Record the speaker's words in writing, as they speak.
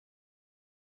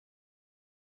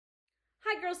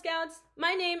Hi Girl Scouts,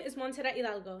 my name is Montserrat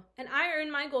Hidalgo, and I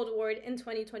earned my Gold Award in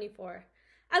 2024.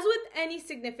 As with any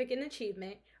significant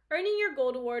achievement, earning your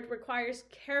Gold Award requires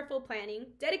careful planning,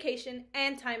 dedication,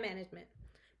 and time management.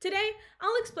 Today,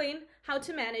 I'll explain how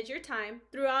to manage your time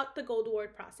throughout the Gold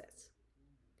Award process.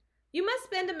 You must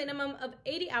spend a minimum of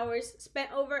 80 hours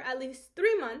spent over at least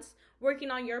 3 months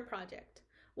working on your project.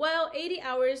 While 80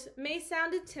 hours may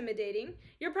sound intimidating,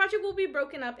 your project will be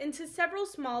broken up into several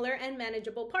smaller and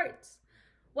manageable parts.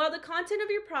 While the content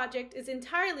of your project is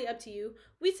entirely up to you,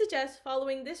 we suggest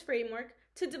following this framework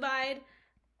to divide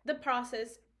the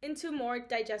process into more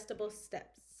digestible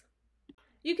steps.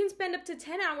 You can spend up to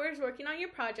 10 hours working on your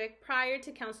project prior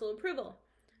to council approval.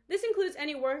 This includes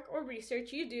any work or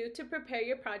research you do to prepare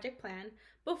your project plan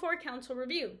before council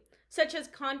review, such as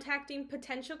contacting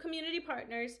potential community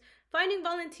partners, finding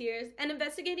volunteers, and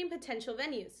investigating potential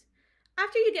venues.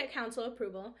 After you get council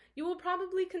approval, you will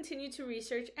probably continue to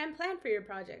research and plan for your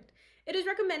project. It is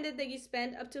recommended that you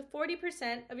spend up to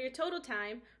 40% of your total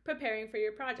time preparing for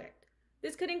your project.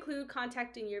 This could include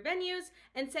contacting your venues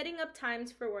and setting up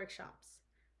times for workshops.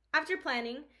 After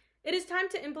planning, it is time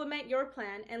to implement your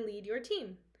plan and lead your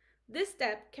team. This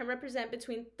step can represent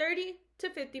between 30 to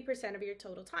 50% of your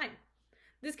total time.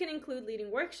 This can include leading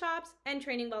workshops and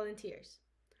training volunteers.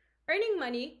 Earning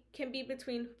money can be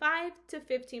between 5 to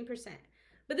 15%,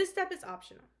 but this step is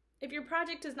optional if your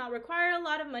project does not require a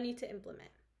lot of money to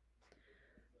implement.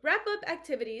 Wrap-up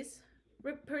activities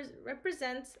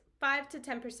represents 5 to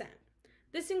 10%.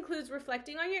 This includes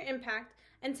reflecting on your impact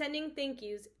and sending thank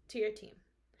yous to your team.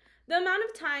 The amount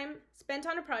of time spent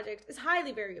on a project is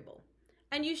highly variable,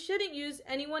 and you shouldn't use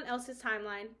anyone else's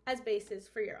timeline as basis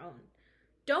for your own.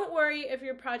 Don't worry if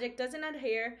your project doesn't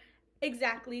adhere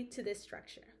exactly to this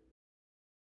structure.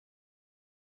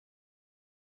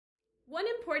 One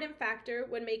important factor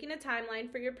when making a timeline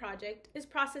for your project is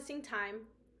processing time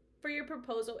for your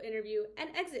proposal interview and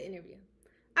exit interview.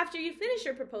 After you finish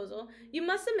your proposal, you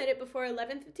must submit it before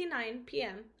 11:59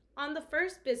 p.m. on the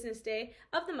first business day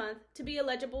of the month to be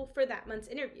eligible for that month's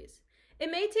interviews. It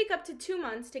may take up to 2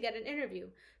 months to get an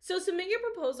interview, so submit your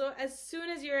proposal as soon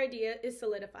as your idea is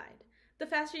solidified. The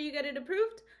faster you get it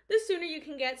approved, the sooner you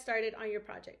can get started on your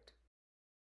project.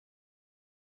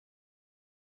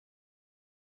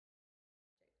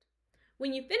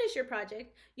 When you finish your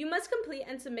project, you must complete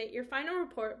and submit your final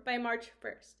report by March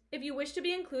 1st if you wish to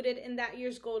be included in that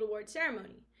year's Gold Award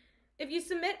ceremony. If you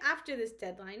submit after this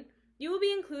deadline, you will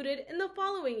be included in the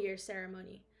following year's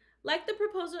ceremony. Like the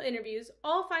proposal interviews,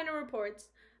 all final reports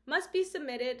must be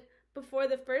submitted before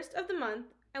the first of the month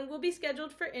and will be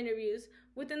scheduled for interviews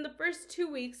within the first 2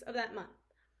 weeks of that month.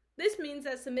 This means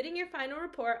that submitting your final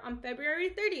report on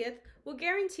February 30th will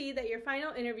guarantee that your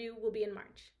final interview will be in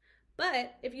March.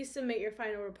 But if you submit your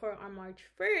final report on March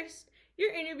 1st,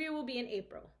 your interview will be in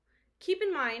April. Keep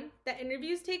in mind that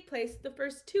interviews take place the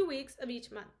first 2 weeks of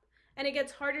each month, and it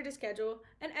gets harder to schedule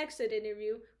an exit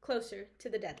interview closer to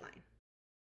the deadline.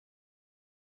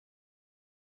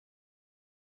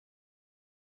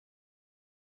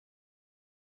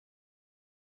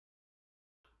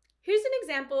 Here's an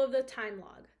example of the time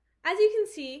log. As you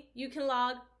can see, you can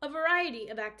log a variety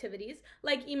of activities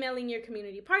like emailing your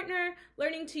community partner,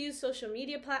 learning to use social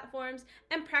media platforms,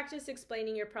 and practice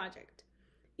explaining your project.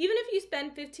 Even if you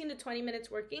spend 15 to 20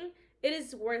 minutes working, it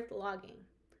is worth logging.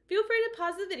 Feel free to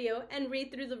pause the video and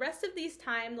read through the rest of these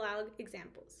time log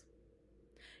examples.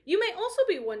 You may also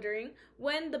be wondering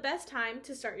when the best time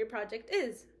to start your project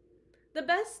is. The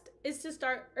best is to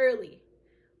start early.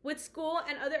 With school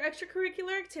and other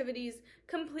extracurricular activities,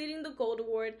 completing the Gold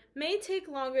Award may take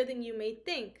longer than you may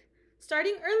think.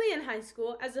 Starting early in high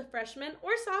school as a freshman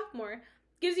or sophomore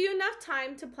gives you enough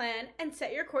time to plan and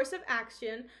set your course of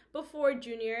action before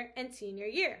junior and senior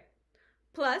year.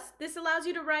 Plus, this allows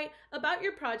you to write about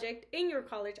your project in your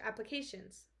college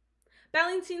applications.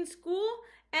 Balancing school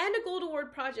and a Gold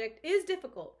Award project is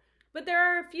difficult, but there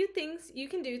are a few things you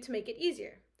can do to make it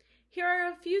easier. Here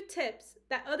are a few tips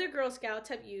that other Girl Scouts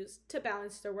have used to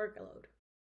balance their workload.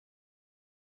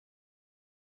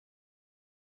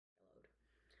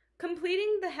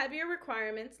 Completing the heavier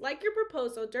requirements, like your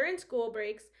proposal during school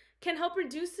breaks, can help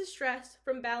reduce the stress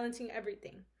from balancing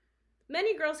everything.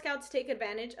 Many Girl Scouts take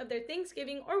advantage of their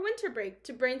Thanksgiving or winter break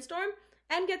to brainstorm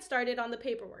and get started on the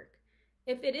paperwork.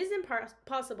 If it isn't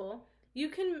possible, you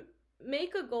can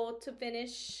make a goal to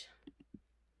finish.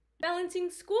 Balancing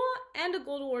school and a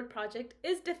Gold Award project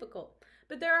is difficult,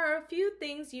 but there are a few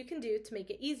things you can do to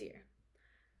make it easier.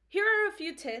 Here are a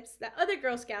few tips that other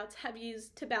Girl Scouts have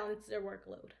used to balance their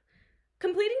workload.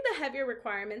 Completing the heavier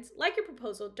requirements, like your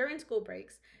proposal during school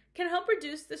breaks, can help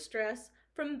reduce the stress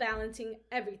from balancing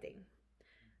everything.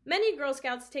 Many Girl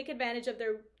Scouts take advantage of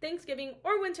their Thanksgiving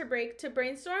or winter break to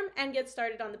brainstorm and get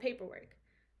started on the paperwork.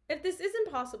 If this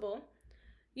isn't possible,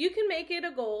 you can make it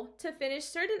a goal to finish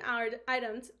certain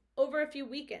items over a few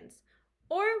weekends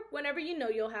or whenever you know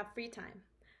you'll have free time.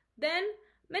 Then,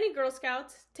 many Girl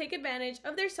Scouts take advantage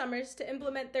of their summers to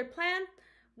implement their plan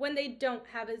when they don't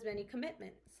have as many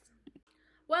commitments.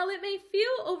 While it may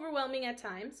feel overwhelming at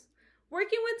times,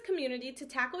 working with community to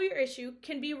tackle your issue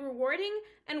can be rewarding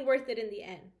and worth it in the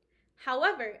end.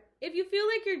 However, if you feel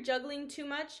like you're juggling too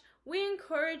much, we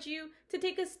encourage you to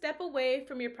take a step away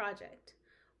from your project.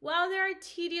 While there are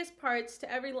tedious parts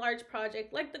to every large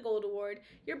project like the Gold Award,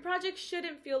 your project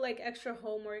shouldn't feel like extra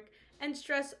homework and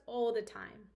stress all the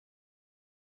time.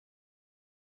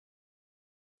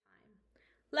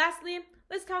 Lastly,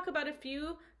 let's talk about a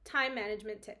few time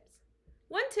management tips.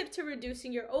 One tip to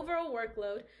reducing your overall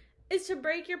workload is to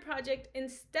break your project in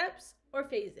steps or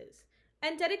phases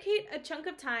and dedicate a chunk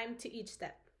of time to each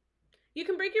step. You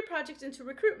can break your project into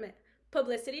recruitment,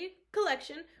 publicity,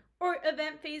 collection, or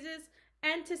event phases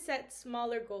and to set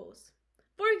smaller goals.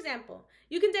 For example,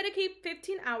 you can dedicate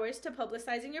 15 hours to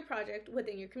publicizing your project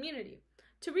within your community.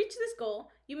 To reach this goal,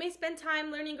 you may spend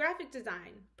time learning graphic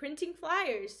design, printing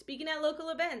flyers, speaking at local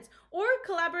events, or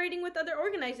collaborating with other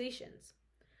organizations.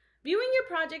 Viewing your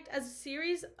project as a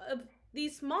series of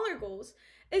these smaller goals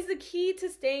is the key to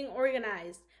staying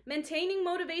organized, maintaining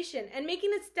motivation, and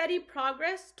making a steady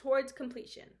progress towards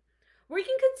completion.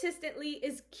 Working consistently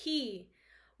is key.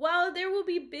 While there will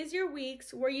be busier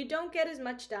weeks where you don't get as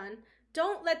much done,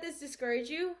 don't let this discourage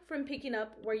you from picking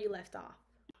up where you left off.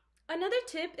 Another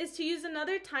tip is to use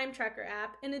another time tracker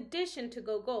app in addition to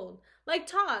Go Gold, like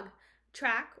Tog,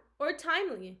 Track, or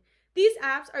Timely. These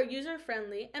apps are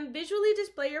user-friendly and visually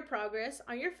display your progress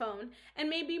on your phone and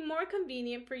may be more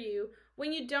convenient for you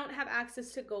when you don't have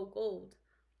access to Go Gold.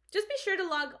 Just be sure to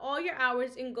log all your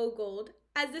hours in Go Gold,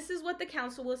 as this is what the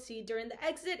council will see during the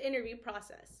exit interview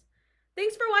process.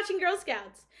 Thanks for watching Girl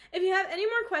Scouts. If you have any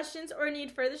more questions or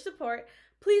need further support,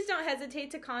 please don't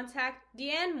hesitate to contact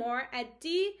Deanne Moore at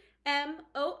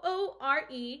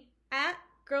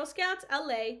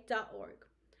dmoore@girlscoutsla.org.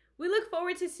 We look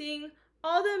forward to seeing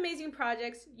all the amazing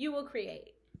projects you will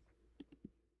create.